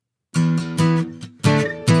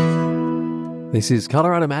This is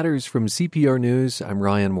Colorado Matters from CPR News. I'm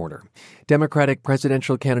Ryan Warner. Democratic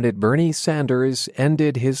presidential candidate Bernie Sanders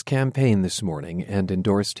ended his campaign this morning and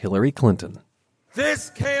endorsed Hillary Clinton. This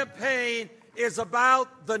campaign is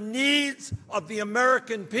about the needs of the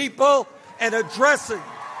American people and addressing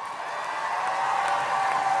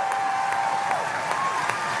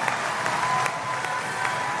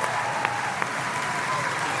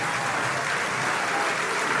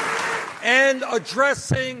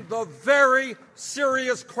the very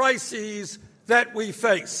serious crises that we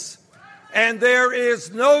face. And there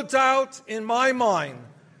is no doubt in my mind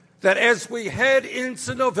that as we head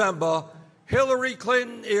into November, Hillary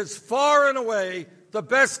Clinton is far and away the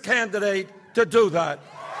best candidate to do that.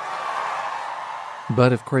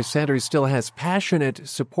 But, of course, Sanders still has passionate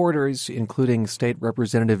supporters, including State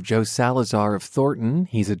Representative Joe Salazar of Thornton.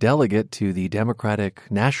 He's a delegate to the Democratic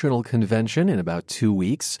National Convention in about 2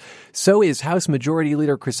 weeks. So is House Majority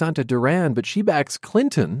Leader Crisanta Duran, but she backs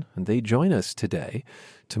Clinton, and they join us today.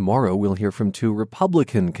 Tomorrow, we'll hear from 2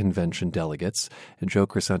 Republican convention delegates. And Joe,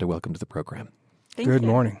 Crisanta, welcome to the program. Good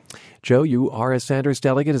morning. Joe, you are a Sanders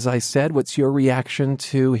delegate, as I said. What's your reaction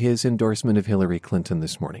to his endorsement of Hillary Clinton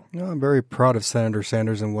this morning? I'm very proud of Senator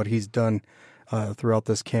Sanders and what he's done throughout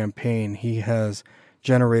this campaign. He has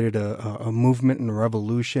generated a movement and a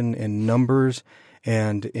revolution in numbers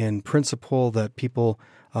and in principle that people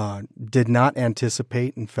did not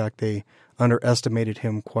anticipate. In fact, they underestimated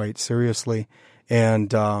him quite seriously.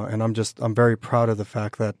 And I'm very proud of the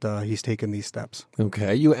fact that he's taken these steps.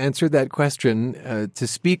 Okay, you answered that question. To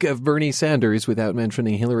speak of Bernie Sanders without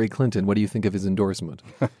mentioning Hillary Clinton, what do you think of his endorsement?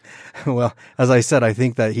 Well, as I said, I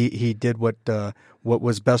think that he did what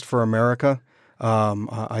was best for America.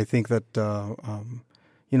 I think that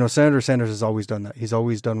Senator Sanders has always done that. He's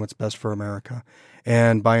always done what's best for America,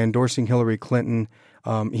 and by endorsing Hillary Clinton,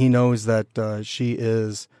 he knows that she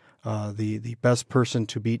is the best person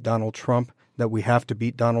to beat Donald Trump. That we have to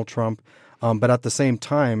beat Donald Trump. But at the same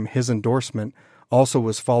time, his endorsement also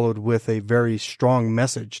was followed with a very strong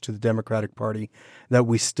message to the Democratic Party that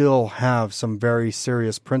we still have some very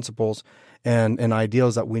serious principles and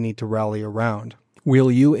ideals that we need to rally around.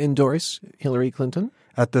 Will you endorse Hillary Clinton?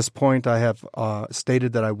 At this point, I have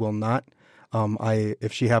stated that I will not.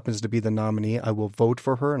 If she happens to be the nominee, I will vote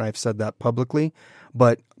for her, and I've said that publicly.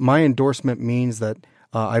 But my endorsement means that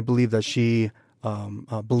I believe that she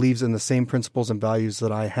believes in the same principles and values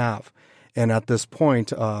that I have. And at this point,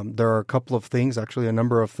 there are a couple of things, actually a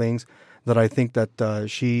number of things, that I think that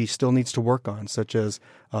she still needs to work on, such as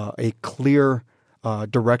a clear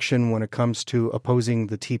direction when it comes to opposing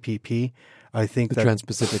the TPP. I think the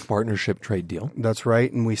Trans-Pacific Partnership trade deal. That's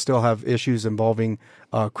right. And we still have issues involving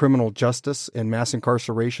criminal justice and mass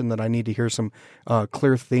incarceration that I need to hear some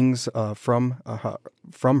clear things from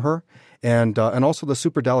her. And also the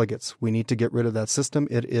superdelegates. We need to get rid of that system.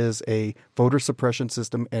 It is a voter suppression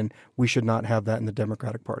system, and we should not have that in the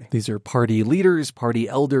Democratic Party. These are party leaders, party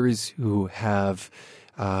elders who have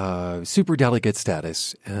superdelegate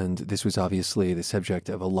status, and this was obviously the subject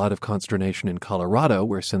of a lot of consternation in Colorado,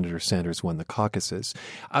 where Senator Sanders won the caucuses.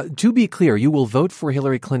 To be clear, you will vote for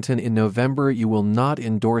Hillary Clinton in November. You will not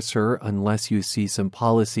endorse her unless you see some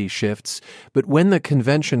policy shifts. But when the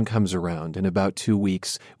convention comes around in about 2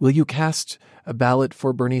 weeks, will you cast a ballot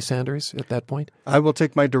for Bernie Sanders at that point? I will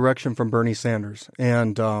take my direction from Bernie Sanders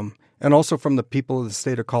and also from the people of the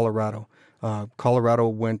state of Colorado. Colorado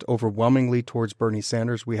went overwhelmingly towards Bernie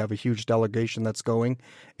Sanders. We have a huge delegation that's going.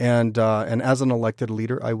 And as an elected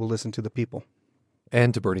leader, I will listen to the people.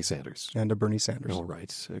 And to Bernie Sanders. And to Bernie Sanders. All right.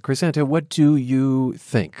 Crisanta, what do you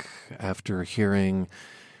think after hearing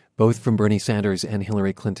both from Bernie Sanders and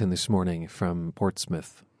Hillary Clinton this morning from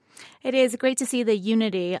Portsmouth? It is great to see the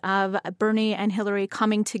unity of Bernie and Hillary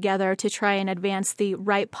coming together to try and advance the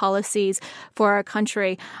right policies for our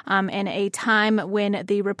country in a time when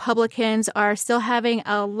the Republicans are still having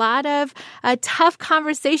a lot of tough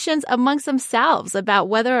conversations amongst themselves about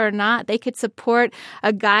whether or not they could support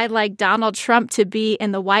a guy like Donald Trump to be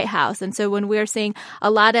in the White House. And so when we're seeing a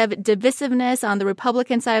lot of divisiveness on the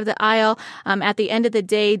Republican side of the aisle, at the end of the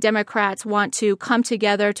day, Democrats want to come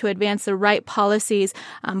together to advance the right policies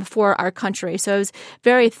for our country. So I was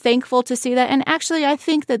very thankful to see that. And actually, I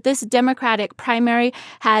think that this Democratic primary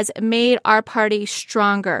has made our party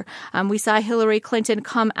stronger. We saw Hillary Clinton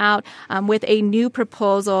come out with a new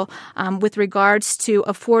proposal with regards to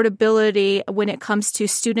affordability when it comes to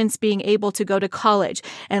students being able to go to college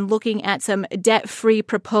and looking at some debt-free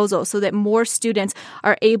proposals so that more students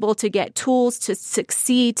are able to get tools to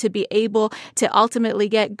succeed, to be able to ultimately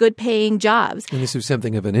get good-paying jobs. And this was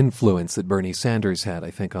something of an influence that Bernie Sanders had,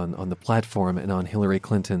 I think, on on the platform and on Hillary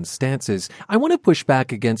Clinton's stances. I want to push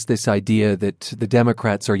back against this idea that the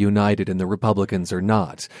Democrats are united and the Republicans are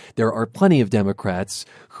not. There are plenty of Democrats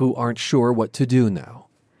who aren't sure what to do now.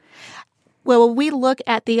 Well, we look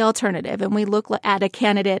at the alternative and we look at a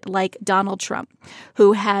candidate like Donald Trump,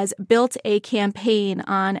 who has built a campaign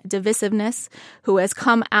on divisiveness, who has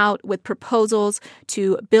come out with proposals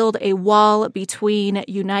to build a wall between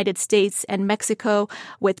United States and Mexico,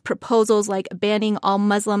 with proposals like banning all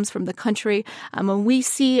Muslims from the country. When we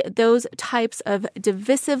see those types of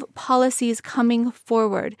divisive policies coming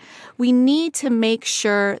forward, we need to make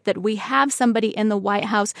sure that we have somebody in the White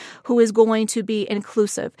House who is going to be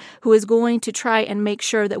inclusive, who is going to try and make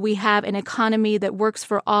sure that we have an economy that works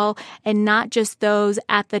for all and not just those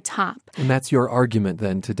at the top. And that's your argument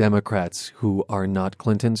then to Democrats who are not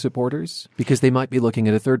Clinton supporters? Because they might be looking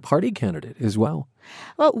at a third-party candidate as well.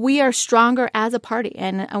 Well, we are stronger as a party.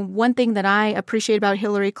 And one thing that I appreciate about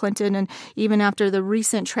Hillary Clinton, and even after the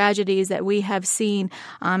recent tragedies that we have seen,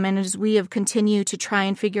 and as we have continued to try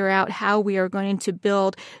and figure out how we are going to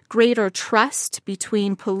build greater trust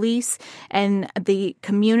between police and the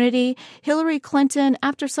community, Hillary Clinton,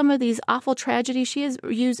 after some of these awful tragedies, she has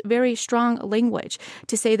used very strong language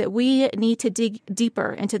to say that we need to dig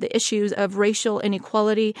deeper into the issues of racial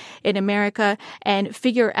inequality in America and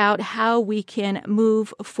figure out how we can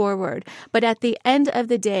move forward. But at the end of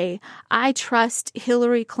the day, I trust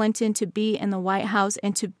Hillary Clinton to be in the White House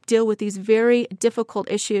and to deal with these very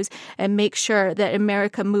difficult issues and make sure that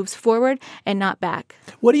America moves forward and not back.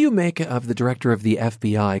 What do you make of the director of the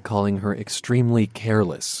FBI calling her extremely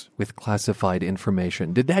careless with classified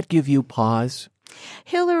information? Did that give you pause?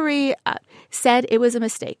 Hillary said it was a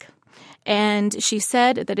mistake. And she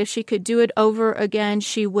said that if she could do it over again,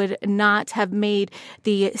 she would not have made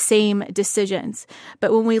the same decisions.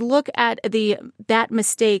 But when we look at that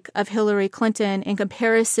mistake of Hillary Clinton in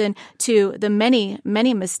comparison to the many,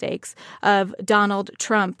 many mistakes of Donald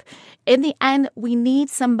Trump, in the end, we need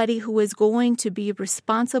somebody who is going to be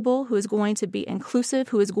responsible, who is going to be inclusive,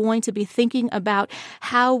 who is going to be thinking about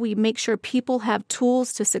how we make sure people have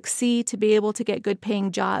tools to succeed, to be able to get good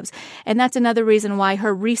paying jobs. And that's another reason why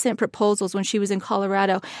her recent proposals when she was in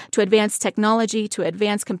Colorado to advance technology, to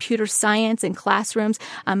advance computer science in classrooms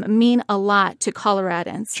mean a lot to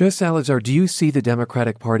Coloradans. Joe Salazar, do you see the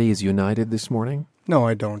Democratic Party as united this morning? No,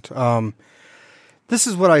 I don't. This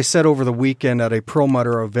is what I said over the weekend at a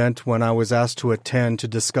Perlmutter event when I was asked to attend to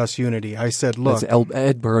discuss unity. I said, look. That's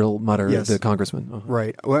Ed Perlmutter, yes, the congressman. Uh-huh.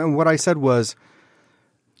 Right. And what I said was,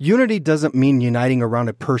 unity doesn't mean uniting around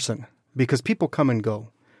a person because people come and go.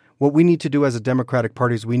 What we need to do as a Democratic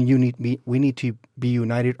Party is we need to be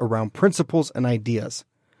united around principles and ideas.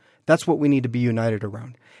 That's what we need to be united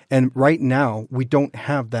around. And right now, we don't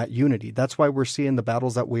have that unity. That's why we're seeing the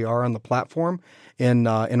battles that we are on the platform in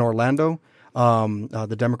Orlando.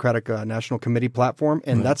 The Democratic National Committee platform,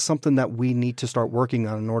 and that's something that we need to start working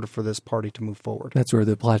on in order for this party to move forward. That's where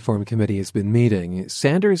the platform committee has been meeting.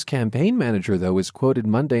 Sanders' campaign manager, though, was quoted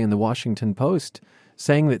Monday in the Washington Post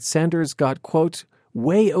saying that Sanders got, quote,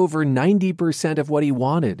 way over 90% of what he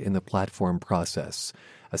wanted in the platform process.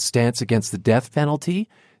 A stance against the death penalty,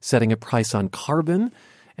 setting a price on carbon.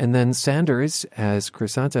 And then Sanders, as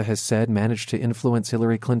Crisanta has said, managed to influence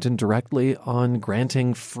Hillary Clinton directly on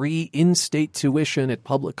granting free in-state tuition at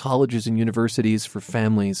public colleges and universities for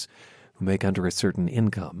families who make under a certain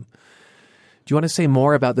income. Do you want to say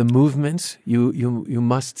more about the movement you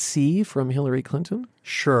must see from Hillary Clinton?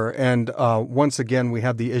 Sure. And once again, we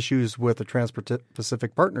have the issues with the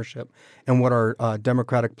Trans-Pacific Partnership and what our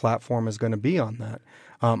Democratic platform is going to be on that.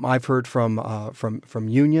 I've heard from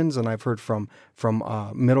unions, and I've heard from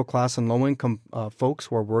middle class and low income folks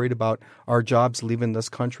who are worried about our jobs leaving this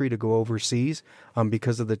country to go overseas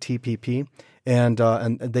because of the TPP, and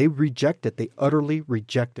they reject it. They utterly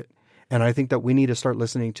reject it. And I think that we need to start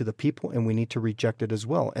listening to the people, and we need to reject it as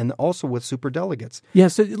well. And also with superdelegates. Yeah,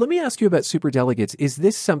 so let me ask you about superdelegates. Is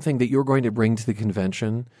this something that you're going to bring to the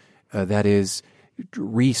convention, that is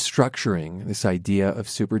restructuring this idea of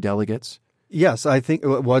superdelegates? Yes, I think,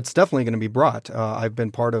 well, it's definitely going to be brought. I've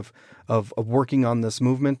been part of working on this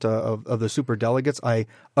movement of the superdelegates. I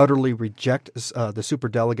utterly reject the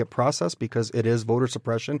superdelegate process because it is voter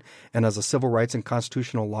suppression. And as a civil rights and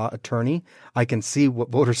constitutional law attorney, I can see what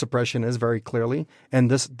voter suppression is very clearly.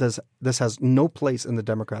 And this has no place in the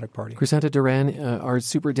Democratic Party. Crisanta Duran, are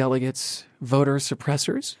superdelegates voter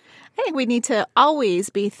suppressors? I think we need to always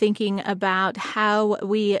be thinking about how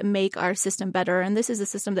we make our system better. And this is a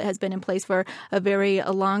system that has been in place for a very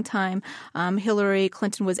long time. Hillary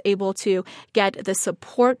Clinton was able to get the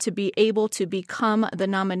support to be able to become the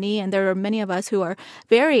nominee. And there are many of us who are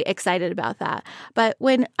very excited about that. But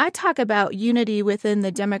when I talk about unity within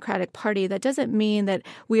the Democratic Party, that doesn't mean that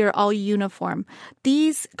we are all uniform.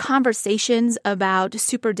 These conversations about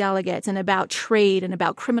superdelegates and about trade and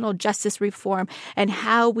about criminal justice reform and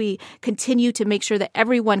how we continue to make sure that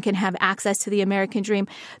everyone can have access to the American dream,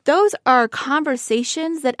 those are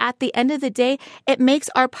conversations that at the end of the day, it makes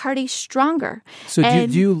our party stronger. So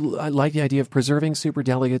do you like the idea of preserving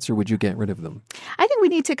superdelegates, or would you get rid of them? I think we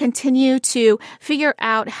need to continue to figure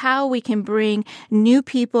out how we can bring new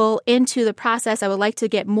people into the process. I would like to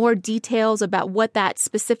get more details about what that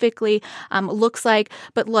specifically looks like.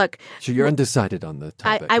 But look, so you're undecided on the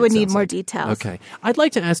topic. I would need more details. Okay. I'd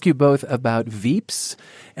like to ask you both about Veeps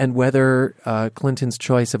and whether Clinton's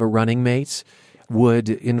choice of a running mate would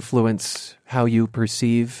influence how you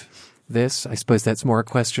perceive this. I suppose that's more a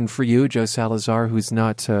question for you, Joe Salazar, who's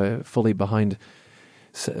not fully behind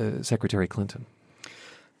Secretary Clinton.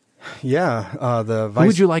 Yeah, Who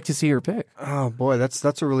would you like to see her pick? Oh boy,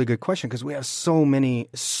 that's a really good question, because we have so many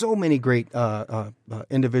great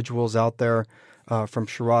individuals out there, from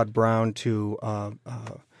Sherrod Brown to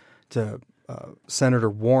Senator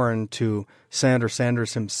Warren to Senator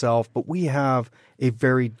Sanders himself. But we have a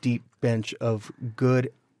very deep bench of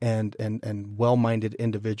good and well-minded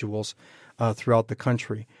individuals throughout the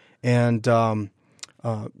country. And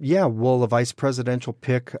will a vice presidential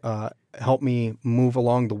pick help me move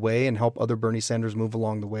along the way and help other Bernie Sanders move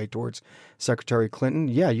along the way towards Secretary Clinton?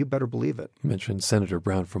 Yeah, you better believe it. You mentioned Senator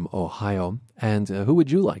Brown from Ohio. And who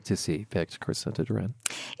would you like to see picked, Crisanta Duran?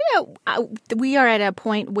 We are at a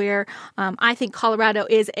point where I think Colorado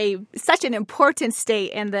is such an important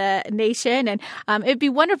state in the nation. And it'd be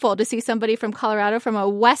wonderful to see somebody from Colorado from a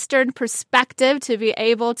Western perspective to be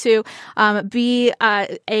able to be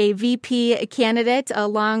a VP candidate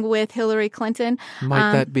along with Hillary Clinton.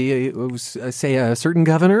 Might that be, say, a certain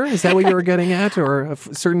governor? Is that what you were getting at? Or a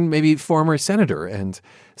certain maybe former senator and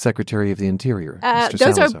Secretary of the Interior?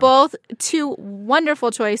 Those are both two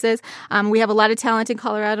wonderful choices. We have a lot of talent in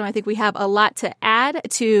Colorado, and I think we have a lot to add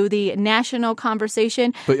to the national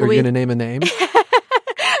conversation. But are you going to name a name?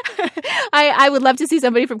 I would love to see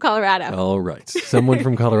somebody from Colorado. All right. Someone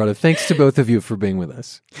from Colorado. Thanks to both of you for being with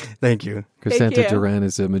us. Thank you. Crisanta Duran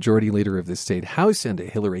is a majority leader of the state House and a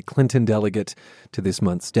Hillary Clinton delegate to this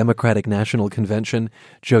month's Democratic National Convention.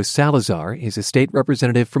 Joe Salazar is a state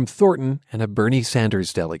representative from Thornton and a Bernie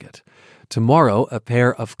Sanders delegate. Tomorrow, a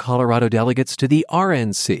pair of Colorado delegates to the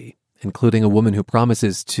RNC, including a woman who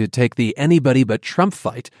promises to take the anybody but Trump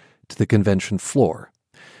fight to the convention floor.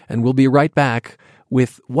 And we'll be right back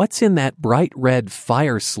with what's in that bright red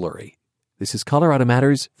fire slurry. This is Colorado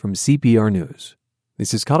Matters from CPR News.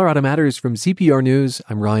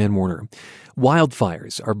 I'm Ryan Warner.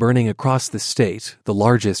 Wildfires are burning across the state. The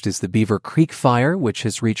largest is the Beaver Creek Fire, which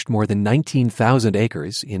has reached more than 19,000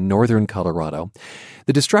 acres in northern Colorado.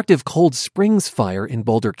 The destructive Cold Springs Fire in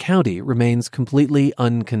Boulder County remains completely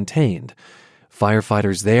uncontained.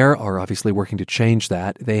 Firefighters there are obviously working to change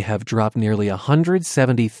that. They have dropped nearly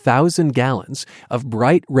 170,000 gallons of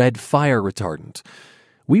bright red fire retardant.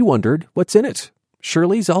 We wondered what's in it.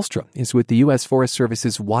 Shirley Zalstra is with the U.S. Forest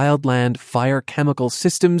Service's Wildland Fire Chemical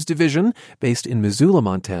Systems Division based in Missoula,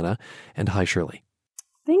 Montana. And hi, Shirley.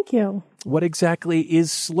 Thank you. What exactly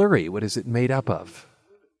is slurry? What is it made up of?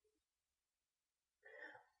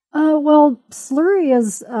 Slurry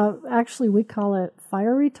is actually, we call it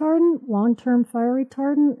fire retardant, long-term fire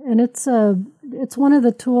retardant, and it's one of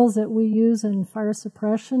the tools that we use in fire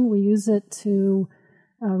suppression. We use it to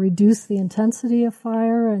reduce the intensity of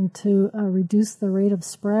fire and to reduce the rate of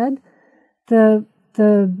spread. The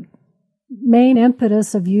main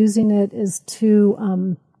impetus of using it is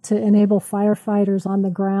to enable firefighters on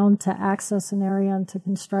the ground to access an area and to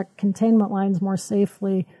construct containment lines more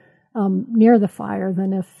safely near the fire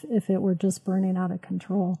than if it were just burning out of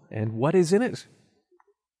control. And what is in it?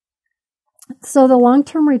 So the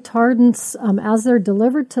long-term retardants, as they're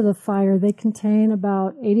delivered to the fire, they contain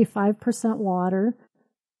about 85% water.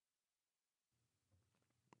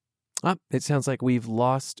 It sounds like we've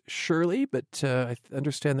lost Shirley, but I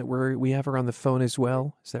understand that we have her on the phone as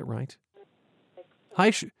well. Is that right?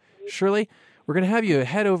 Hi, Shirley. We're going to have you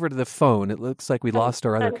head over to the phone. It looks like we lost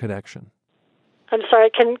our other connection. I'm sorry.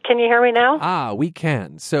 Can you hear me now? We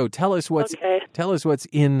can. So tell us what's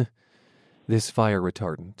in this fire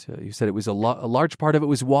retardant. You said it was a large part of it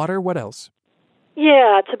was water. What else?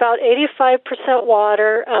 Yeah, it's about 85%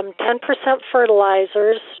 water, 10%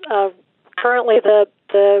 fertilizers. Currently,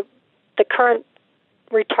 the current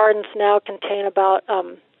retardants now contain about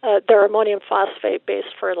they're ammonium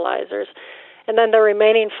phosphate-based fertilizers, And then the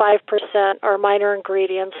remaining 5% are minor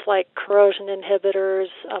ingredients like corrosion inhibitors,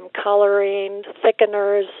 coloring,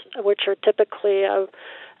 thickeners, which are typically a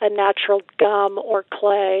natural gum or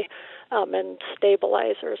clay, and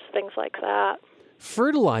stabilizers, things like that.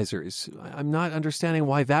 Fertilizers. I'm not understanding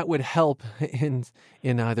why that would help in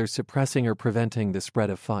either suppressing or preventing the spread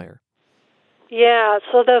of fire. Yeah,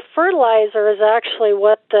 so the fertilizer is actually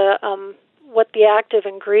what the active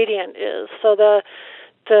ingredient is. So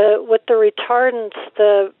with the retardants,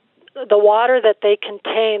 the water that they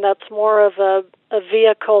contain, that's more of a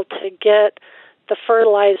vehicle to get the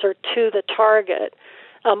fertilizer to the target.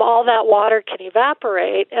 All that water can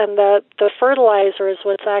evaporate, and the fertilizer is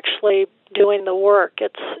what's actually doing the work.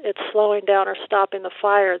 It's slowing down or stopping the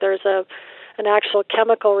fire. There's an actual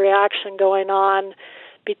chemical reaction going on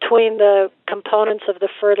between the components of the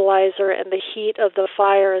fertilizer and the heat of the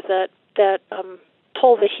fire that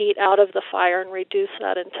pull the heat out of the fire and reduce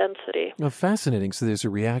that intensity. Oh, fascinating. So there's a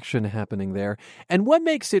reaction happening there. And what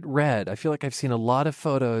makes it red? I feel like I've seen a lot of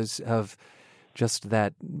photos of just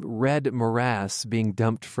that red morass being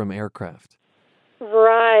dumped from aircraft.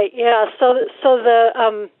 Right. Yeah. So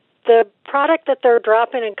the product that they're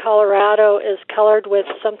dropping in Colorado is colored with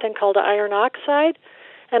something called iron oxide.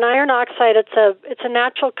 And iron oxide, it's a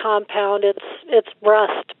natural compound. It's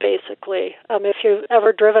rust, basically. If you've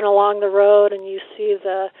ever driven along the road and you see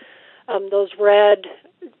those red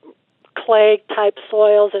clay type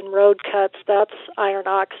soils and road cuts, that's iron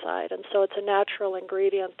oxide, and so it's a natural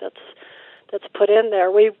ingredient that's put in there.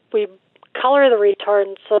 We color the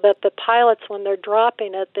retardant so that the pilots, when they're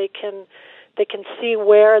dropping it, they can see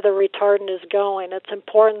where the retardant is going. It's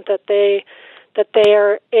important that they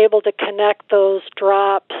are able to connect those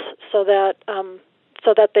drops so that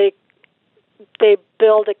they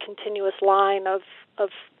build a continuous line of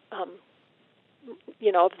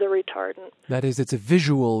the retardant. That is, it's a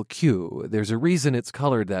visual cue. There's a reason it's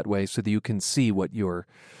colored that way so that you can see what you're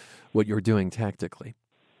doing tactically.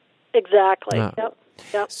 Exactly. Yep.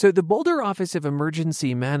 So the Boulder Office of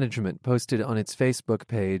Emergency Management posted on its Facebook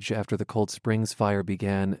page after the Cold Springs fire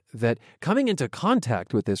began that coming into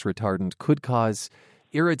contact with this retardant could cause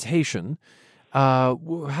irritation.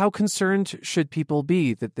 How concerned should people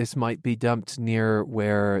be that this might be dumped near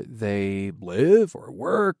where they live or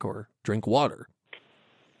work or drink water?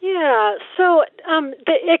 Yeah, so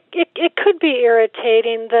it could be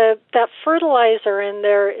irritating. That fertilizer in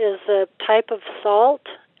there is a type of salt.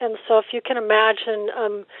 And so if you can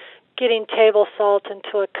imagine getting table salt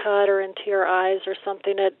into a cut or into your eyes or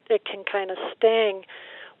something, it can kind of sting.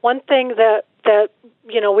 One thing that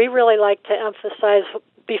we really like to emphasize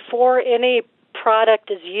before any product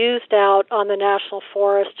is used out on the national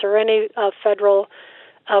forests or any federal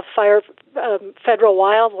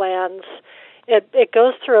wildlands, it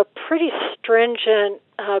goes through a pretty stringent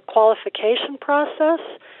qualification process.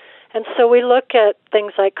 And so we look at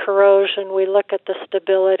things like corrosion, we look at the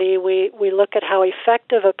stability, we look at how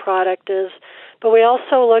effective a product is, but we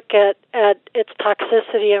also look at its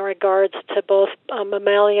toxicity in regards to both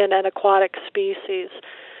mammalian and aquatic species.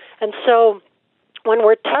 And so when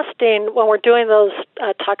we're doing those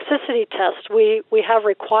toxicity tests, we have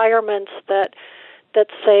requirements that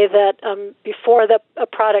say that before a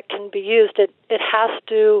product can be used, it has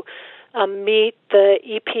to meet the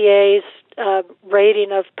EPA's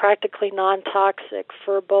rating of practically non-toxic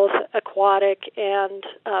for both aquatic and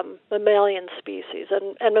mammalian species,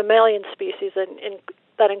 and mammalian species, and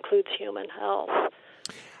that includes human health.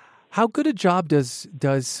 How good a job does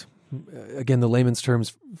again, the layman's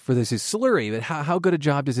terms for this is slurry, but how good a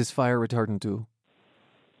job does this fire retardant do?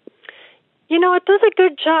 It does a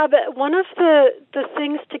good job. One of the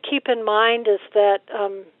things to keep in mind is that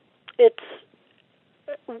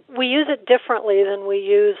we use it differently than we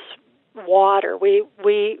use water. We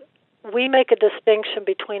make a distinction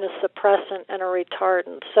between a suppressant and a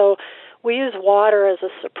retardant. So we use water as a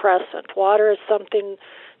suppressant. Water is something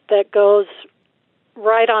that goes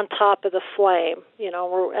right on top of the flame,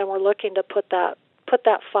 and we're looking to put that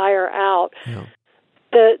fire out. Yeah.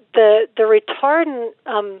 The retardant,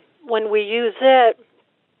 when we use it,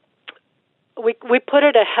 we put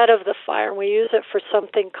it ahead of the fire, and we use it for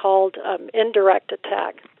something called indirect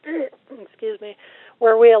attack. Excuse me,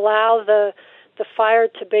 where we allow the fire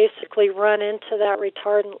to basically run into that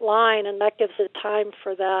retardant line, and that gives it time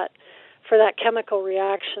for that chemical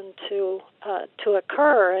reaction to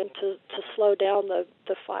occur and to slow down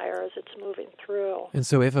the fire as it's moving through. And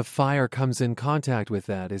so if a fire comes in contact with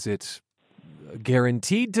that, is it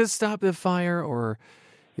guaranteed to stop the fire, or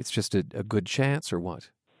it's just a good chance, or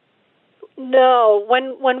what? No,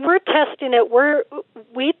 when we're testing it,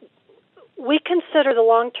 we consider the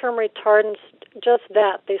long-term retardants just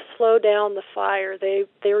that. They slow down the fire. They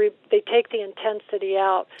take the intensity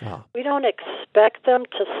out. Ah. We don't expect them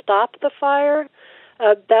to stop the fire.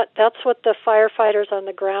 That's what the firefighters on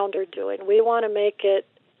the ground are doing. We want to make it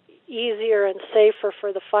easier and safer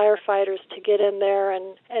for the firefighters to get in there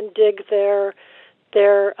and dig their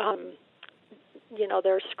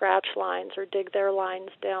scratch lines or dig their lines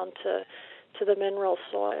down to the mineral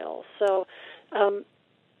soil. So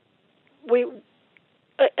we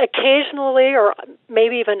occasionally, or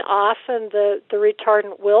maybe even often, the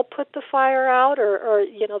retardant will put the fire out, or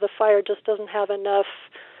the fire just doesn't have enough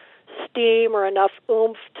steam or enough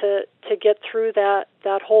oomph to get through that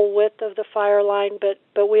whole width of the fire line, but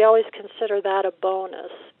we always consider that a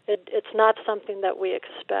bonus. It's not something that we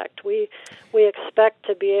expect. We expect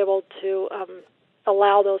to be able to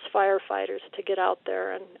allow those firefighters to get out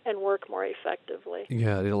there and work more effectively.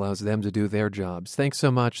 Yeah, it allows them to do their jobs. Thanks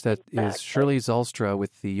so much. That is Shirley Zalstra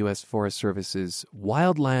with the U.S. Forest Service's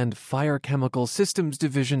Wildland Fire Chemical Systems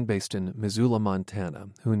Division based in Missoula, Montana.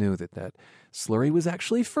 Who knew that slurry was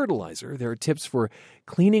actually fertilizer? There are tips for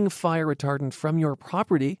cleaning fire retardant from your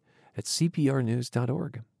property at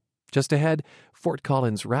cprnews.org. Just ahead, Fort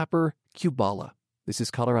Collins rapper Qbala. This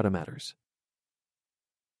is Colorado Matters.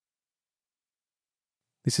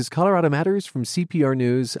 This is Colorado Matters from CPR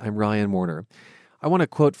News. I'm Ryan Warner. I want to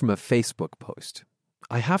quote from a Facebook post.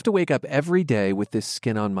 I have to wake up every day with this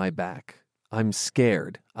skin on my back. I'm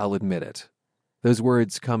scared, I'll admit it. Those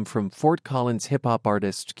words come from Fort Collins hip-hop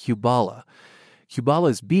artist Qbala.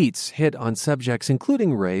 Qbala's beats hit on subjects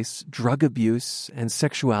including race, drug abuse, and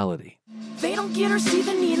sexuality. They don't get her, see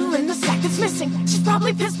the needle in the sack that's missing. She's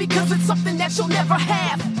probably pissed because it's something that she'll never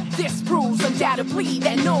have. This proves undoubtedly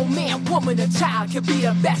that no man, woman, or child can be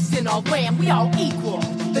the best in our land. We all equal.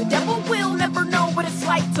 The devil will never know what it's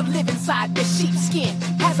like to live inside this sheepskin.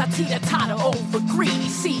 As I teeter-totter over greedy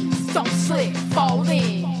seas, don't slip, fall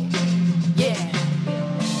in. Yeah.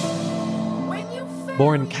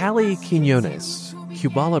 Born Callie Quinones,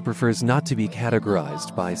 Qbala prefers not to be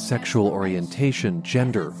categorized by sexual orientation,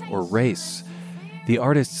 gender, or race. The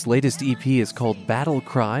artist's latest EP is called Battle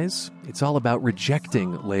Cries. It's all about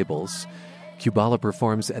rejecting labels. Qbala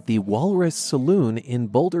performs at the Walrus Saloon in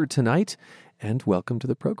Boulder tonight. And welcome to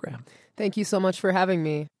the program. Thank you so much for having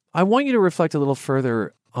me. I want you to reflect a little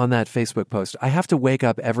further on that Facebook post. I have to wake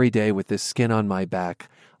up every day with this skin on my back.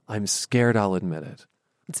 I'm scared, I'll admit it.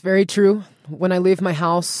 It's very true. When I leave my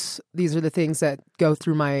house, these are the things that go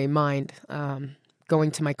through my mind.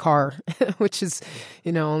 Going to my car, which is,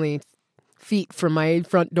 only feet from my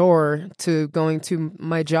front door, to going to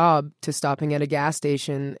my job, to stopping at a gas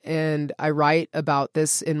station. And I write about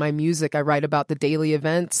this in my music. I write about the daily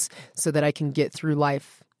events so that I can get through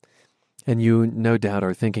life. And you no doubt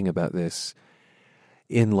are thinking about this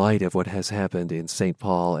in light of what has happened in St.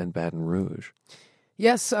 Paul and Baton Rouge.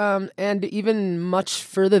 Yes, and even much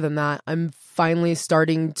further than that, I'm finally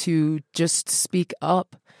starting to just speak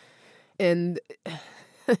up. And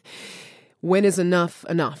when is enough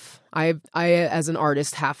enough? I, as an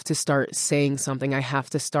artist, have to start saying something. I have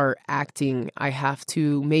to start acting. I have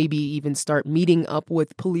to maybe even start meeting up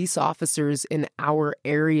with police officers in our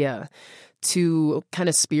area to kind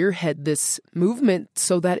of spearhead this movement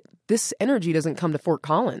so that this energy doesn't come to Fort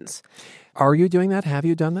Collins. Are you doing that? Have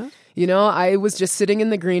you done that? I was just sitting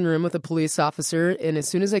in the green room with a police officer, and as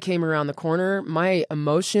soon as I came around the corner, my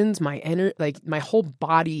emotions, my whole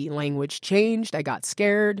body language changed. I got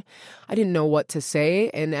scared. I didn't know what to say.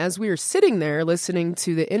 And as we were sitting there listening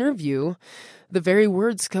to the interview, the very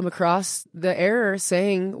words come across the air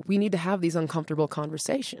saying, we need to have these uncomfortable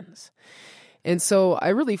conversations. And so I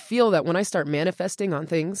really feel that when I start manifesting on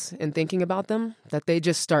things and thinking about them, that they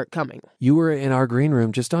just start coming. You were in our green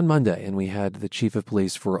room just on Monday, and we had the chief of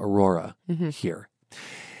police for Aurora here.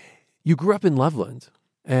 You grew up in Loveland,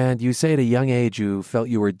 and you say at a young age you felt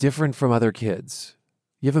you were different from other kids.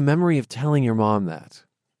 You have a memory of telling your mom that.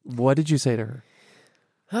 What did you say to her?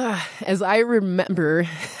 As I remember,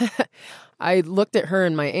 I looked at her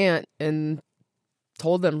and my aunt and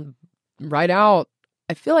told them right out,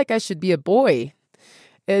 I feel like I should be a boy.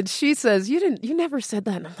 And she says, you never said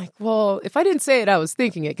that. And I'm like, well, if I didn't say it, I was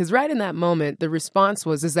thinking it. Because right in that moment, the response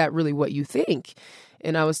was, is that really what you think?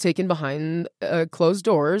 And I was taken behind closed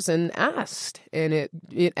doors and asked. And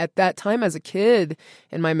it at that time as a kid,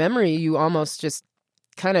 in my memory, you almost just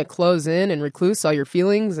kind of close in and recluse all your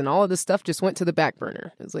feelings, and all of this stuff just went to the back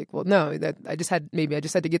burner. It was like, well, no, I just had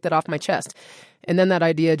to get that off my chest. And then that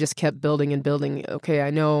idea just kept building and building. Okay, I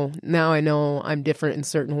know I'm different in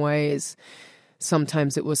certain ways.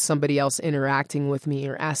 Sometimes it was somebody else interacting with me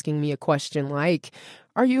or asking me a question like,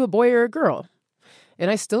 are you a boy or a girl? And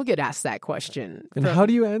I still get asked that question. And how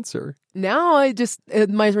do you answer? Now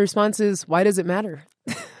my response is, why does it matter?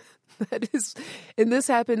 And this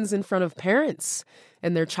happens in front of parents,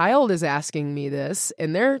 and their child is asking me this,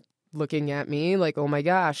 and they're looking at me like, oh my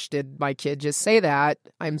gosh, did my kid just say that?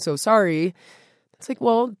 I'm so sorry. It's like,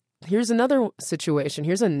 well, here's another situation.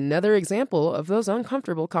 Here's another example of those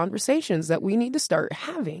uncomfortable conversations that we need to start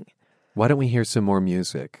having. Why don't we hear some more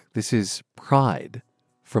music? This is Pride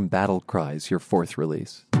from Battle Cries, your fourth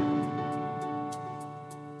release.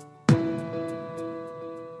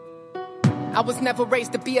 I was never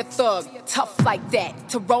raised to be a thug, tough like that,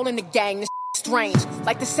 to roll in the gang, this strange.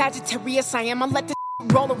 Like the Sagittarius I am, I let this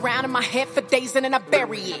roll around in my head for days and then I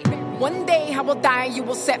bury it. One day I will die and you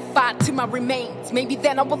will set fire to my remains. Maybe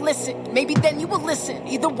then I will listen, maybe then you will listen.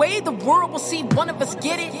 Either way, the world will see one of us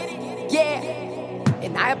get it, yeah.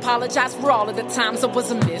 And I apologize for all of the times I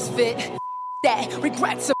was a misfit. That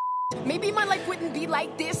regrets are maybe my life wouldn't be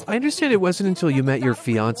like this. I understand it wasn't until you met your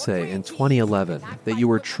fiancée in 2011 that you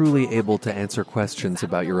were truly able to answer questions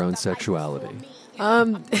about your own sexuality.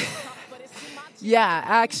 Yeah,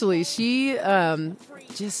 actually, she's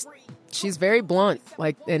very blunt,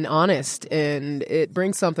 and honest, and it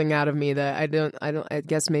brings something out of me that I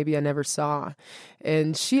guess maybe I never saw.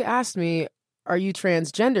 And she asked me, "Are you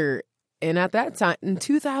transgender?" And at that time, in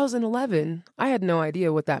 2011, I had no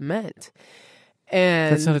idea what that meant.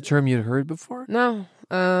 And that's not a term you'd heard before? No.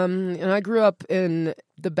 And I grew up in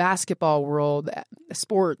the basketball world,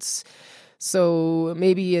 sports. So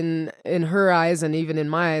maybe in her eyes and even in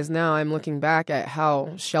my eyes now, I'm looking back at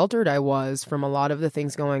how sheltered I was from a lot of the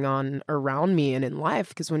things going on around me and in life.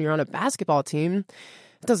 Because when you're on a basketball team,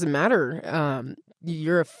 it doesn't matter.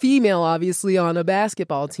 You're a female, obviously, on a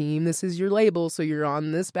basketball team. This is your label, so you're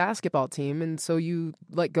on this basketball team. And so you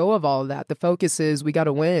let go of all of that. The focus is we got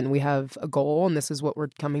to win. We have a goal, and this is what we're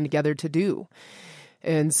coming together to do.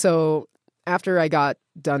 And so after I got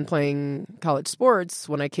done playing college sports,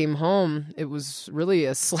 when I came home, it was really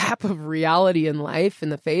a slap of reality in life in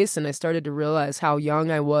the face. And I started to realize how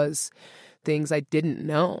young I was, things I didn't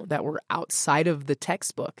know that were outside of the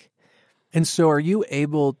textbook. And so are you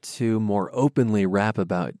able to more openly rap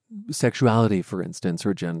about sexuality, for instance,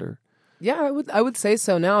 or gender? Yeah, I would say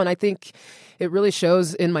so now. And I think it really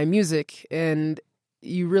shows in my music. And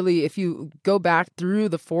you really, if you go back through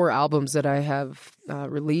the 4 albums that I have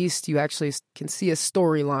released, you actually can see a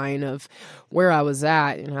storyline of where I was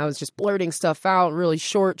at. And I was just blurting stuff out, really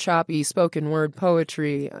short, choppy, spoken word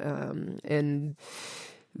poetry. And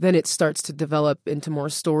then it starts to develop into more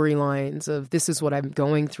storylines of this is what I'm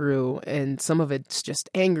going through. And some of it's just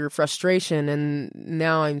anger, frustration. And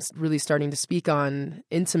now I'm really starting to speak on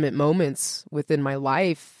intimate moments within my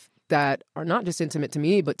life that are not just intimate to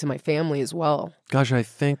me, but to my family as well. Gosh, I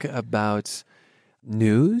think about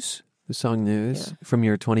News, the song News, from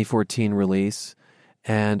your 2014 release.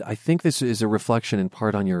 And I think this is a reflection in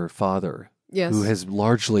part on your father, who has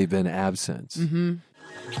largely been absent. Mm-hmm.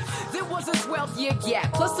 There was a 12-year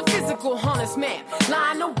gap, plus a physical honest man.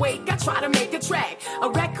 Lying awake, I try to make a track. A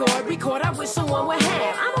record I wish someone would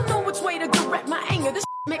have. I don't know which way to direct my anger, this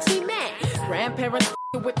makes me mad. Grandparents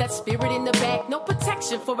with that spirit in the back. No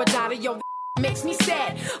protection for a daughter, yo, makes me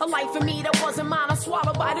sad. A life for me that wasn't mine, I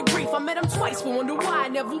swallowed by the grief. I met him twice, but wonder why I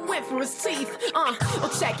never went for his teeth.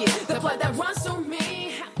 Check it, the blood that runs through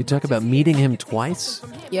me. You talk about meeting him twice?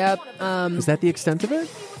 Yep. Is that the extent of it?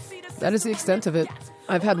 That is the extent of it.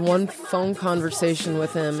 I've had one phone conversation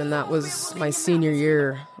with him, and that was my senior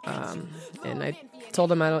year. And I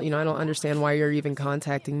told him I don't understand why you're even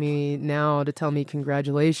contacting me now to tell me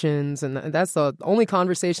congratulations. And that's the only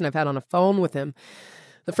conversation I've had on a phone with him.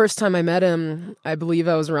 The first time I met him, I believe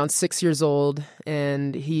I was around 6 years old,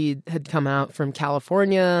 and he had come out from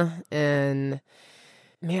California, and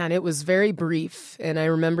man, it was very brief. And I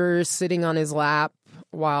remember sitting on his lap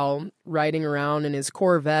while riding around in his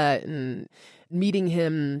Corvette and meeting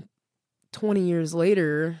him 20 years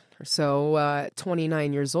later or so,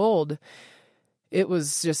 29 years old. It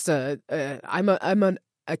was just I'm an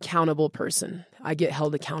accountable person. I get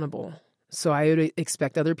held accountable. So I would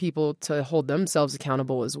expect other people to hold themselves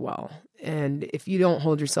accountable as well. And if you don't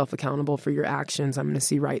hold yourself accountable for your actions, I'm going to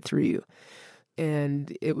see right through you.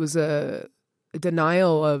 And it was a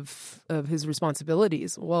denial of his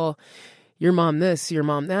responsibilities. Well, your mom this, your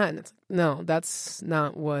mom that. And it's, no, that's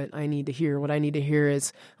not what I need to hear. What I need to hear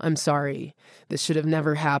is, I'm sorry. This should have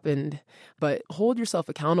never happened. But hold yourself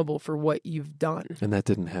accountable for what you've done. And that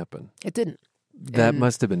didn't happen. It didn't. That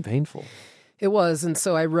must have been painful. It was. And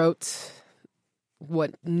so I wrote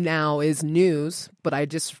what now is News, but I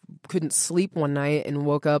just couldn't sleep one night and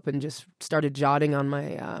woke up and just started jotting on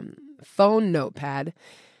my phone notepad.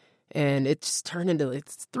 And it just turned into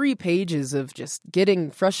it's 3 pages of just getting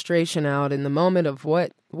frustration out in the moment of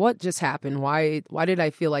what just happened. Why did I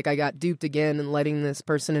feel like I got duped again and letting this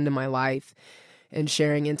person into my life and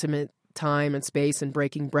sharing intimate time and space and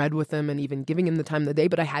breaking bread with them and even giving him the time of the day,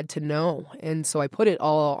 but I had to know. And so I put it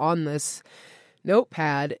all on this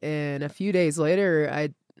notepad, and a few days later I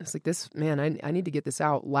was like, I need to get this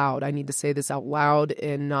out loud. I need to say this out loud,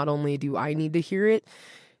 and not only do I need to hear it,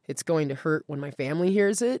 it's going to hurt when my family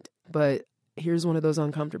hears it, but here's one of those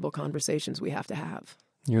uncomfortable conversations we have to have.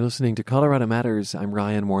 You're listening to Colorado Matters. I'm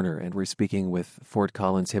Ryan Warner, and we're speaking with Fort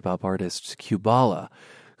Collins hip-hop artist Qbala,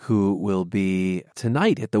 who will be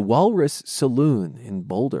tonight at the Walrus Saloon in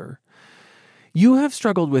Boulder. You have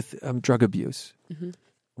struggled with drug abuse. Mm-hmm.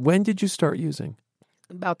 When did you start using?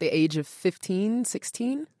 About the age of 15,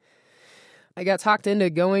 16. I got talked into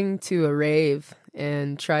going to a rave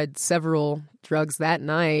and tried several drugs that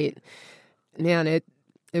night. Man, it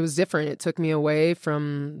was different. It took me away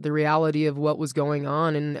from the reality of what was going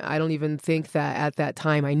on, and I don't even think that at that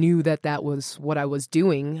time I knew that was what I was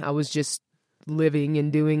doing. I was just living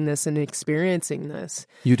and doing this and experiencing this.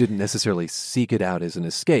 You didn't necessarily seek it out as an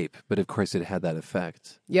escape, but of course it had that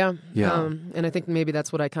effect. Yeah. And I think maybe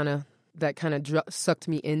that's what that kind of sucked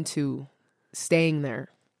me into staying there.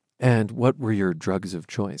 And what were your drugs of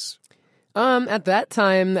choice? At that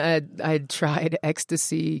time, I'd tried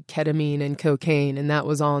ecstasy, ketamine, and cocaine, and that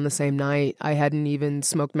was all in the same night. I hadn't even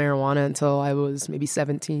smoked marijuana until I was maybe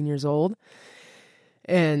 17 years old.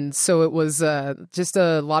 And so it was just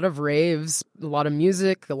a lot of raves, a lot of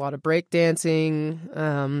music, a lot of breakdancing,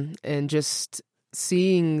 and just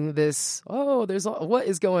seeing this, what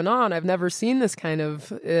is going on? I've never seen this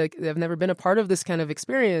I've never been a part of this kind of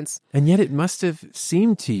experience. And yet it must have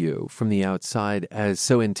seemed to you from the outside as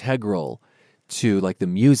so integral to like the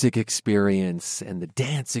music experience and the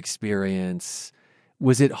dance experience.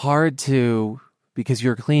 Was it hard to, because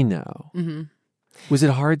you're clean now, mm-hmm. Was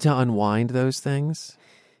it hard to unwind those things?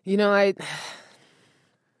 It's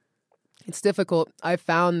difficult. I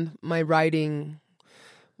found my writing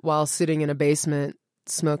while sitting in a basement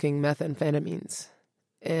smoking methamphetamines.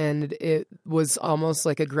 And it was almost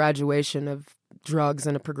like a graduation of drugs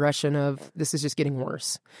and a progression of this is just getting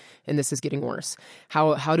worse. And this is getting worse.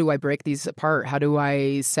 How do I break these apart? How do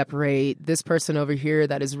I separate this person over here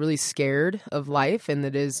that is really scared of life and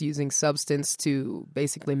that is using substance to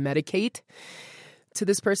basically medicate, to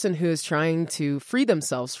this person who is trying to free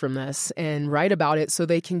themselves from this and write about it so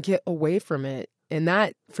they can get away from it. And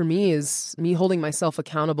that, for me, is me holding myself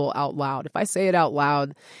accountable out loud. If I say it out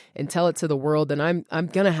loud and tell it to the world, then I'm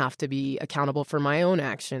going to have to be accountable for my own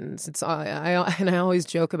actions. I always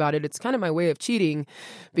joke about it. It's kind of my way of cheating,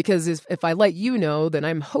 because if I let you know, then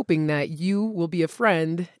I'm hoping that you will be a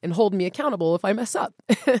friend and hold me accountable if I mess up.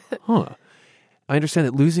 Huh. I understand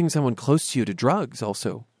that losing someone close to you to drugs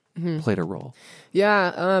also played a role.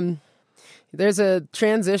 Yeah. There's a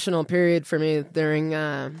transitional period for me during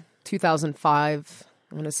 2005,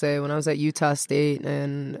 I'm going to say, when I was at Utah State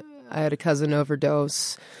and I had a cousin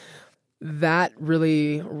overdose. That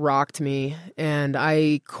really rocked me, and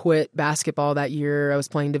I quit basketball that year. I was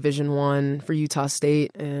playing Division I for Utah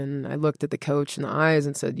State, and I looked at the coach in the eyes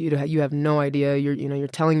and said, "You have no idea. You're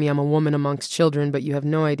telling me I'm a woman amongst children, but you have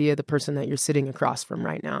no idea the person that you're sitting across from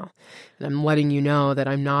right now. And I'm letting you know that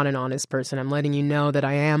I'm not an honest person. I'm letting you know that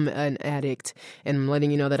I am an addict, and I'm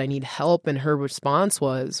letting you know that I need help." And her response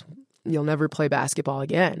was, "You'll never play basketball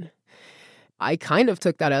again." I kind of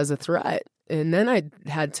took that as a threat. And then I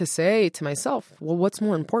had to say to myself, well, what's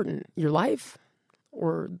more important, your life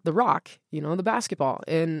or the rock, the basketball?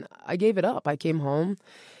 And I gave it up. I came home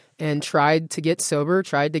and tried to get sober,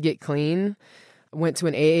 tried to get clean, went to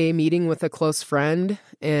an AA meeting with a close friend.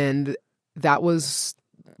 And that was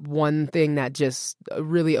one thing that just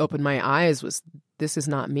really opened my eyes, was this is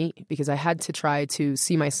not me, because I had to try to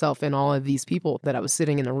see myself in all of these people that I was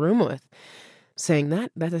sitting in a room with, saying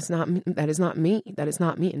that is not me.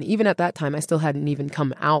 And even at that time, I still hadn't even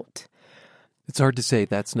come out. It's hard to say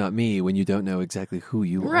that's not me when you don't know exactly who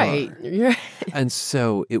you are. Right. And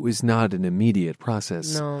so it was not an immediate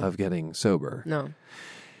process of getting sober. No.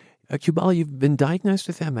 Qbala, you've been diagnosed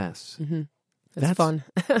with MS. Mm-hmm. That's fun.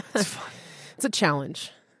 It's fun. It's a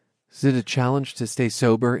challenge. Is it a challenge to stay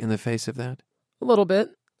sober in the face of that? A little bit.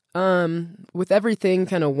 With everything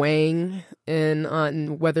kind of weighing in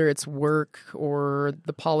on whether it's work or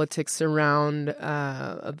the politics around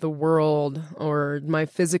the world or my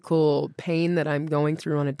physical pain that I'm going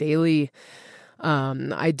through on a daily,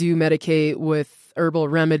 I do medicate with herbal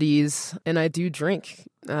remedies and I do drink.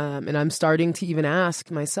 And I'm starting to even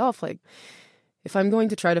ask myself, like, if I'm going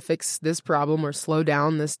to try to fix this problem or slow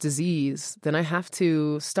down this disease, then I have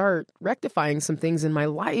to start rectifying some things in my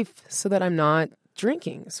life so that I'm not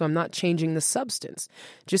drinking, so I'm not changing the substance.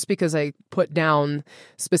 Just because I put down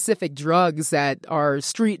specific drugs that are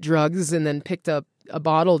street drugs and then picked up a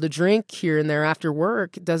bottle to drink here and there after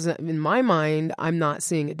work doesn't, in my mind, I'm not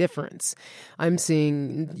seeing a difference. I'm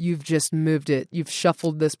seeing you've just moved it. You've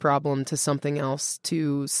shuffled this problem to something else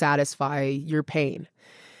to satisfy your pain.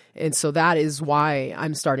 And so that is why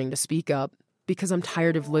I'm starting to speak up, because I'm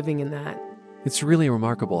tired of living in that. It's really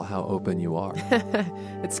remarkable how open you are.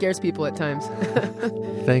 It scares people at times.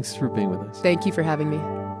 Thanks for being with us. Thank you for having me.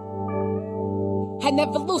 I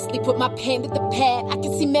never loosely put my pen to the pad. I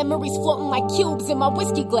can see memories floating like cubes in my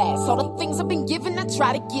whiskey glass. All the things I've been given, I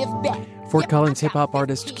try to give back. Fort Collins hip-hop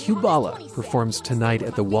artist Qbala performs tonight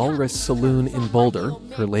at the Walrus Saloon in Boulder.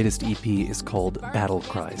 Her latest EP is called Battle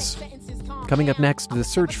Cries. Coming up next, the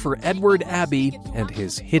search for Edward Abbey and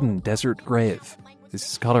his hidden desert grave. This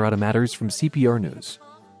is Colorado Matters from CPR News.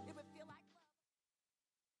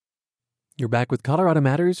 You're back with Colorado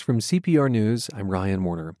Matters from CPR News. I'm Ryan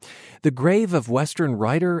Warner. The grave of Western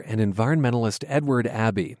writer and environmentalist Edward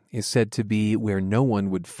Abbey is said to be where no one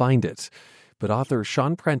would find it. But author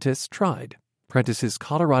Sean Prentice tried. Prentice's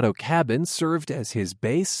Colorado cabin served as his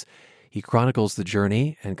base. He chronicles the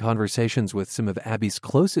journey and conversations with some of Abbey's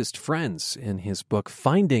closest friends in his book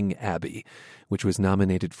Finding Abbey, which was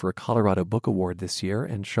nominated for a Colorado Book Award this year.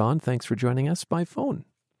 And Sean, thanks for joining us by phone.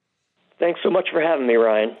 Thanks so much for having me,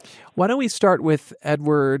 Ryan. Why don't we start with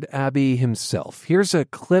Edward Abbey himself? Here's a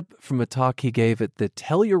clip from a talk he gave at the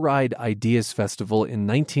Telluride Ideas Festival in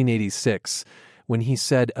 1986 when he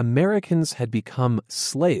said Americans had become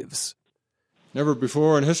slaves. Never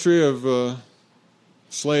before in history have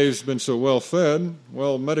slaves been so well fed,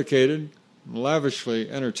 well medicated,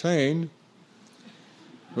 lavishly entertained.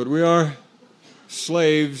 But we are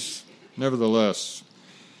slaves nevertheless.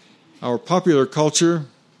 Our popular culture,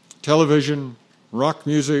 television, rock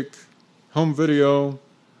music, home video,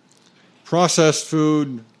 processed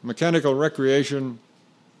food, mechanical recreation,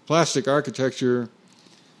 plastic architecture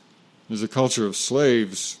is a culture of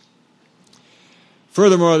slaves.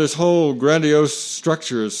 Furthermore, this whole grandiose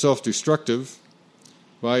structure is self-destructive.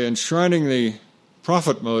 By enshrining the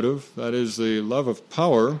profit motive, that is, the love of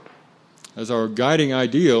power, as our guiding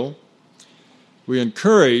ideal, we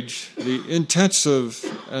encourage the intensive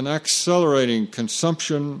and accelerating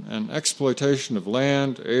consumption and exploitation of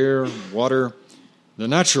land, air, water, the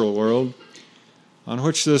natural world, on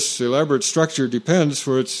which this elaborate structure depends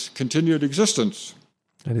for its continued existence.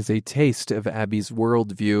 That is a taste of Abbey's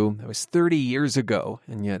worldview. That was 30 years ago,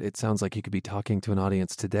 and yet it sounds like you could be talking to an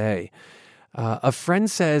audience today. A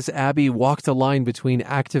friend says Abbey walked a line between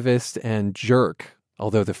activist and jerk,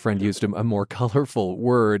 although the friend used a more colorful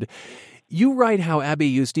word. You write how Abbey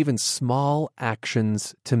used even small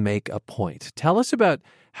actions to make a point. Tell us about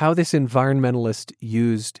how this environmentalist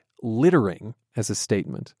used littering as a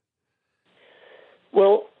statement.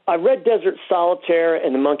 Well, I read Desert Solitaire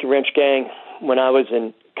and the Monkey Wrench Gang when I was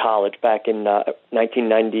in college back in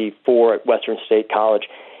 1994 at Western State College.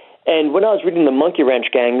 And when I was reading the Monkey Wrench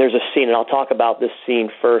Gang, there's a scene, and I'll talk about this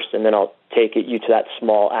scene first, and then I'll take you to that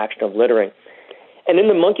small action of littering. And in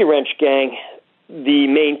the Monkey Wrench Gang, the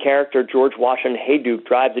main character, George Washington Hayduke,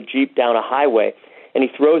 drives a Jeep down a highway, and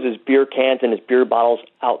he throws his beer cans and his beer bottles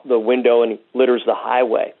out the window, and he litters the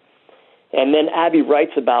highway. And then Abbey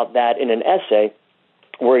writes about that in an essay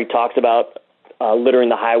where he talks about littering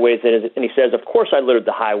the highways, and he says, of course I littered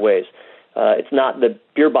the highways. It's not the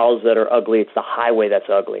beer bottles that are ugly, it's the highway that's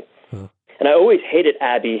ugly. And I always hated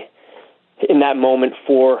Abbey in that moment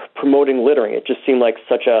for promoting littering. It just seemed like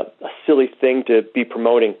such a silly thing to be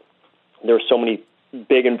promoting. There were so many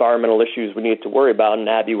big environmental issues we needed to worry about, and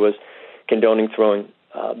Abbey was condoning throwing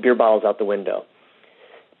beer bottles out the window.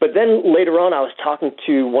 But then later on, I was talking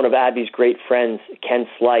to one of Abbey's great friends, Ken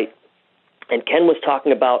Slight, and Ken was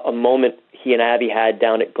talking about a moment he and Abbey had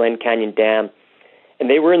down at Glen Canyon Dam, and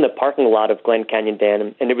they were in the parking lot of Glen Canyon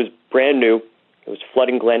Dam, and it was brand new. It was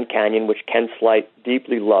flooding Glen Canyon, which Ken Slight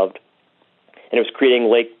deeply loved, and it was creating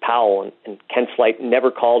Lake Powell, and Ken Slight never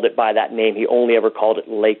called it by that name. He only ever called it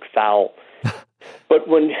Lake Fowl. But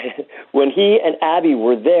when he and Abbey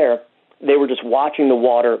were there, they were just watching the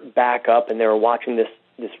water back up, and they were watching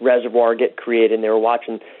this reservoir get created, and they were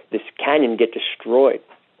watching this canyon get destroyed.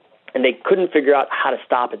 And they couldn't figure out how to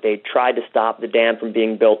stop it. They had tried to stop the dam from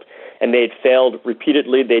being built, and they had failed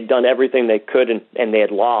repeatedly. They'd done everything they could, and they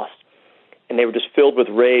had lost. And they were just filled with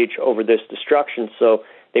rage over this destruction. So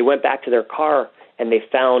they went back to their car, and they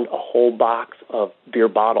found a whole box of beer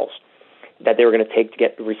bottles. that they were going to take to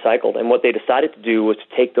get recycled. And what they decided to do was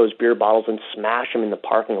to take those beer bottles and smash them in the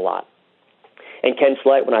parking lot. And Ken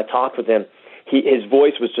Slight, when I talked with him, his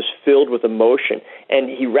voice was just filled with emotion, and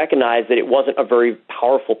he recognized that it wasn't a very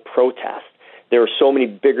powerful protest. There were so many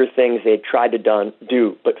bigger things they had tried to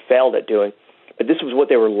do but failed at doing, but this was what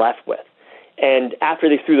they were left with. And after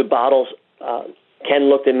they threw the bottles, Ken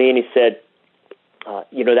looked at me and he said,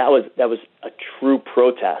 that was a true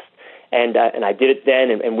protest. And I did it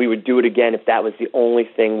then, and we would do it again if that was the only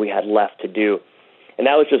thing we had left to do. And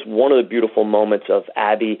that was just one of the beautiful moments of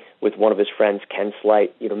Abbey with one of his friends, Ken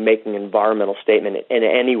Slight, making an environmental statement in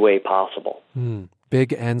any way possible.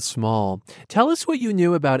 Big and small. Tell us what you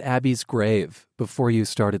knew about Abbey's grave before you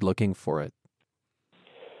started looking for it.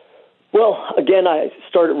 Well, again, I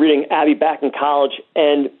started reading Abbey back in college,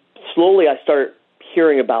 and slowly I started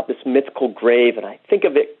hearing about this mythical grave, and I think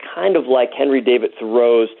of it kind of like Henry David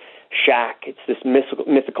Thoreau's shack. It's this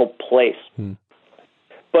mythical place.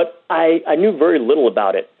 But I knew very little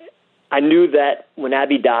about it. I knew that when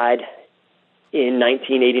Abbey died in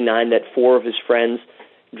 1989, that 4 of his friends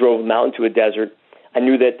drove him out into a desert. I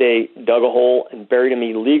knew that they dug a hole and buried him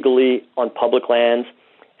illegally on public lands,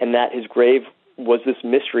 and that his grave was this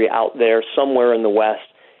mystery out there somewhere in the West,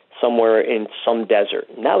 somewhere in some desert.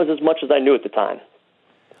 And that was as much as I knew at the time.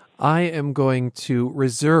 I am going to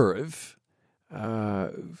reserve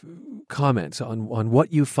comments on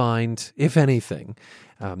what you find, if anything.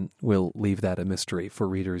 We'll leave that a mystery for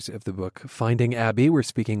readers of the book Finding Abbey. We're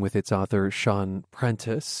speaking with its author, Sean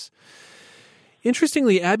Prentice.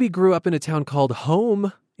 Interestingly, Abbey grew up in a town called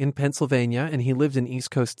Home in Pennsylvania, and he lived in East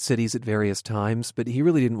Coast cities at various times, but he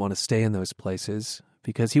really didn't want to stay in those places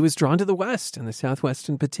because he was drawn to the West, and the Southwest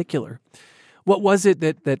in particular. What was it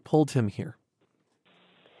that pulled him here?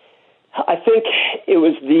 I think it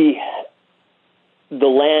was the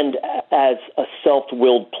land as a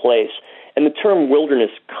self-willed place. And the term wilderness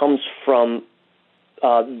comes from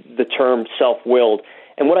the term self-willed.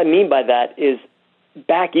 And what I mean by that is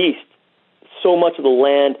back east, so much of the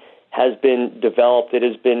land has been developed. It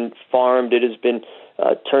has been farmed. It has been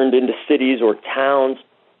turned into cities or towns.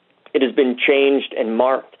 It has been changed and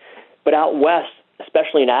marked. But out west,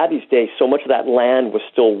 especially in Abbey's day, so much of that land was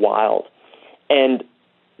still wild. And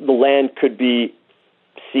the land could be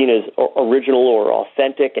seen as original or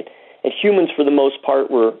authentic. And humans, for the most part,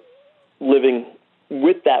 were living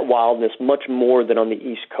with that wildness much more than on the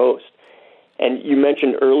East Coast. And you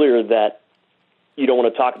mentioned earlier that you don't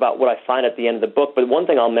want to talk about what I find at the end of the book, but one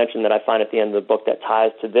thing I'll mention that I find at the end of the book that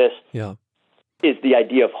ties to this is the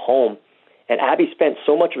idea of home. And Abbey spent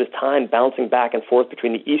so much of his time bouncing back and forth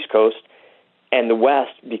between the East Coast and the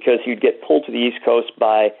West because he'd get pulled to the East Coast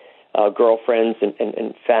by girlfriends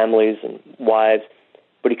and families and wives,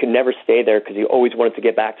 but he could never stay there because he always wanted to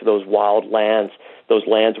get back to those wild lands, those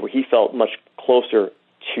lands where he felt much closer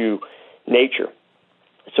to nature.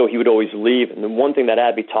 So he would always leave. And the one thing that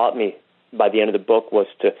Abbey taught me by the end of the book was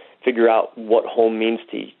to figure out what home means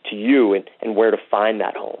to you and where to find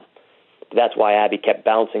that home. That's why Abbey kept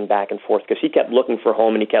bouncing back and forth, because he kept looking for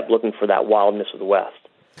home and he kept looking for that wildness of the West.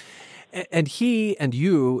 And he and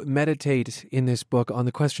you meditate in this book on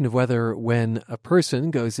the question of whether when a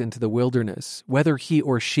person goes into the wilderness, whether he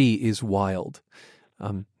or she is wild.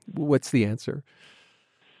 What's the answer?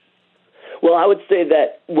 Well, I would say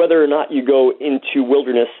that whether or not you go into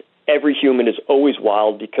wilderness, every human is always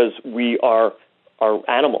wild because we are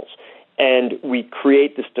animals. And we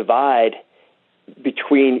create this divide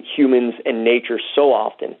between humans and nature so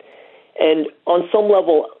often. And on some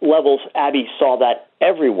levels, Abbey saw that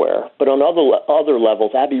everywhere. But on other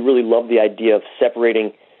levels, Abbey really loved the idea of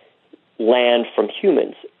separating land from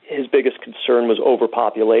humans. His biggest concern was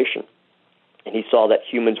overpopulation. And he saw that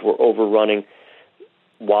humans were overrunning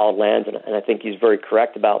wild lands, and I think he's very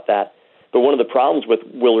correct about that. But one of the problems with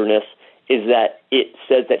wilderness is that it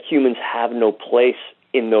says that humans have no place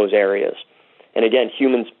in those areas. And again,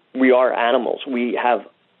 humans, we are animals. We have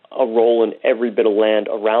a role in every bit of land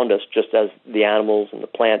around us, just as the animals and the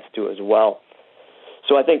plants do as well.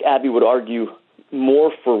 So I think Abbey would argue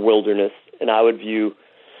more for wilderness, and I would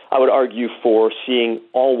argue for seeing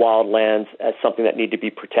all wild lands as something that need to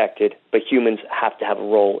be protected, but humans have to have a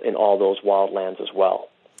role in all those wild lands as well.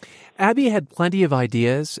 Abbey had plenty of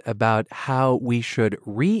ideas about how we should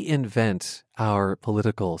reinvent our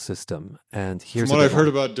political system. And here's From what I've heard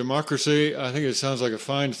about democracy, I think it sounds like a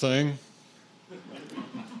fine thing.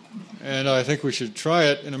 And I think we should try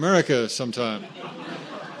it in America sometime.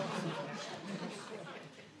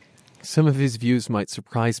 Some of his views might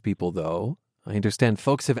surprise people, though. I understand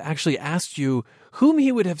folks have actually asked you whom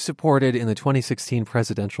he would have supported in the 2016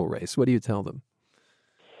 presidential race. What do you tell them?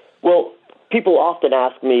 Well, people often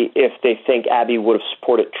ask me if they think Abby would have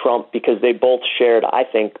supported Trump because they both shared, I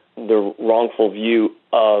think, the wrongful view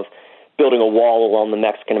of building a wall along the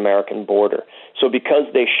Mexican-American border. So because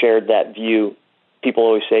they shared that view, people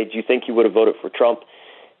always say, do you think he would have voted for Trump?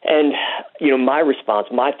 And, my response,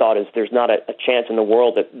 my thought is there's not a chance in the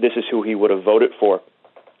world that this is who he would have voted for.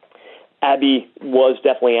 Abby was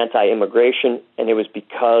definitely anti-immigration, and it was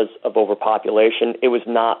because of overpopulation. It was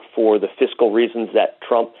not for the fiscal reasons that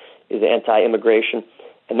Trump is anti-immigration.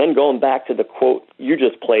 And then going back to the quote you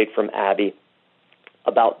just played from Abby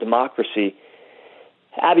about democracy,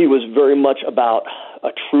 Abby was very much about a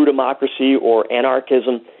true democracy or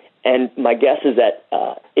anarchism. And my guess is that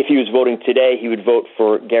if he was voting today, he would vote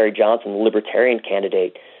for Gary Johnson, the libertarian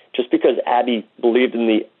candidate, just because Abby believed in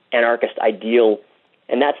the anarchist ideal.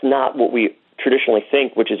 And that's not what we traditionally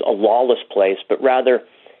think, which is a lawless place, but rather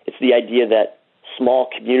it's the idea that small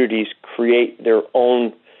communities create their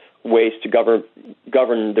own ways to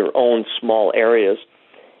govern their own small areas.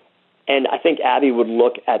 And I think Abby would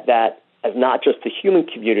look at that as not just the human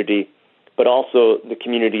community, but also the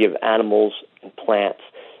community of animals and plants.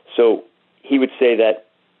 So he would say that,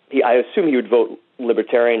 I assume he would vote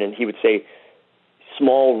libertarian, and he would say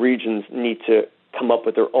small regions need to come up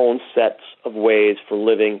with their own sets of ways for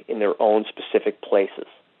living in their own specific places.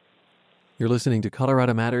 You're listening to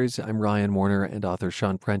Colorado Matters. I'm Ryan Warner, and author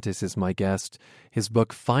Sean Prentice is my guest. His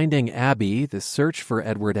book, Finding Abby, The Search for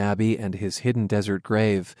Edward Abbey and His Hidden Desert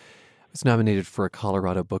Grave, was nominated for a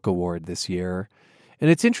Colorado Book Award this year. And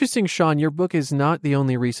it's interesting, Sean, your book is not the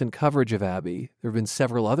only recent coverage of Abbey. There have been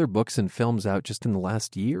several other books and films out just in the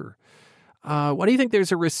last year. Why do you think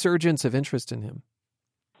there's a resurgence of interest in him?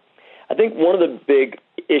 I think one of the big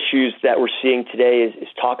issues that we're seeing today is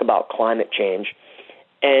talk about climate change.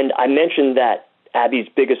 And I mentioned that Abbey's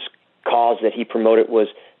biggest cause that he promoted was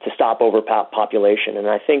to stop overpopulation. And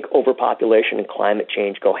I think overpopulation and climate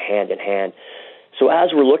change go hand in hand. So as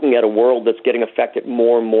we're looking at a world that's getting affected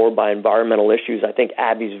more and more by environmental issues, I think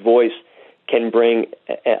Abbey's voice can bring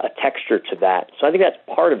a texture to that. So I think that's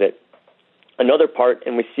part of it. Another part,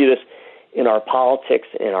 and we see this in our politics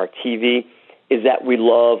and our TV, is that we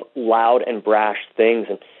love loud and brash things.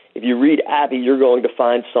 And if you read Abbey, you're going to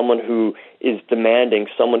find someone who is demanding,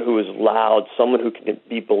 someone who is loud, someone who can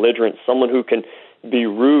be belligerent, someone who can be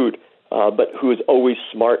rude, but who is always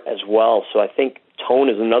smart as well. So I think tone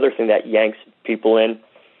is another thing that yanks people in.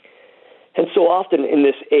 And so often in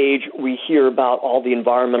this age, we hear about all the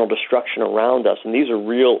environmental destruction around us, and these are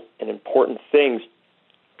real and important things.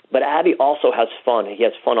 But Abbey also has fun. He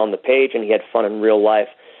has fun on the page, and he had fun in real life.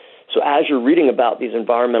 So as you're reading about these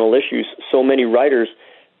environmental issues, so many writers,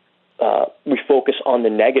 we focus on the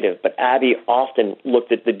negative, but Abbey often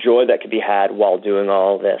looked at the joy that could be had while doing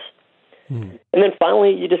all of this. And then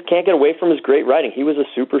finally, you just can't get away from his great writing. He was a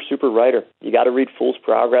super, super writer. You got to read Fool's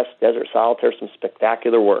Progress, Desert Solitaire, some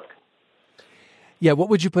spectacular work. Yeah, what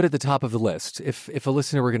would you put at the top of the list if a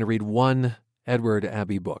listener were going to read one Edward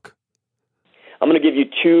Abbey book? I'm going to give you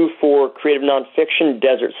two for creative nonfiction.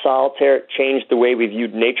 Desert Solitaire changed the way we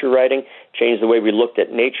viewed nature writing, changed the way we looked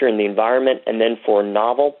at nature and the environment. And then for a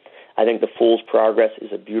novel, I think The Fool's Progress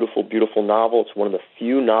is a beautiful, beautiful novel. It's one of the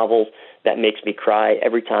few novels that makes me cry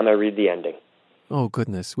every time I read the ending. Oh,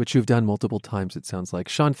 goodness, which you've done multiple times, it sounds like.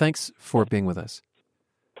 Sean, thanks for being with us.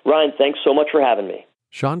 Ryan, thanks so much for having me.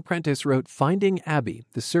 Sean Prentice wrote Finding Abbey,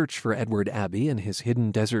 The Search for Edward Abbey and His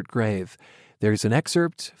Hidden Desert Grave. There's an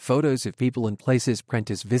excerpt, photos of people and places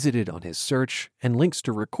Prentice visited on his search, and links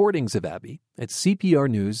to recordings of Abbey at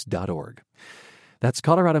cprnews.org. That's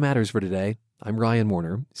Colorado Matters for today. I'm Ryan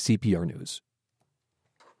Warner, CPR News.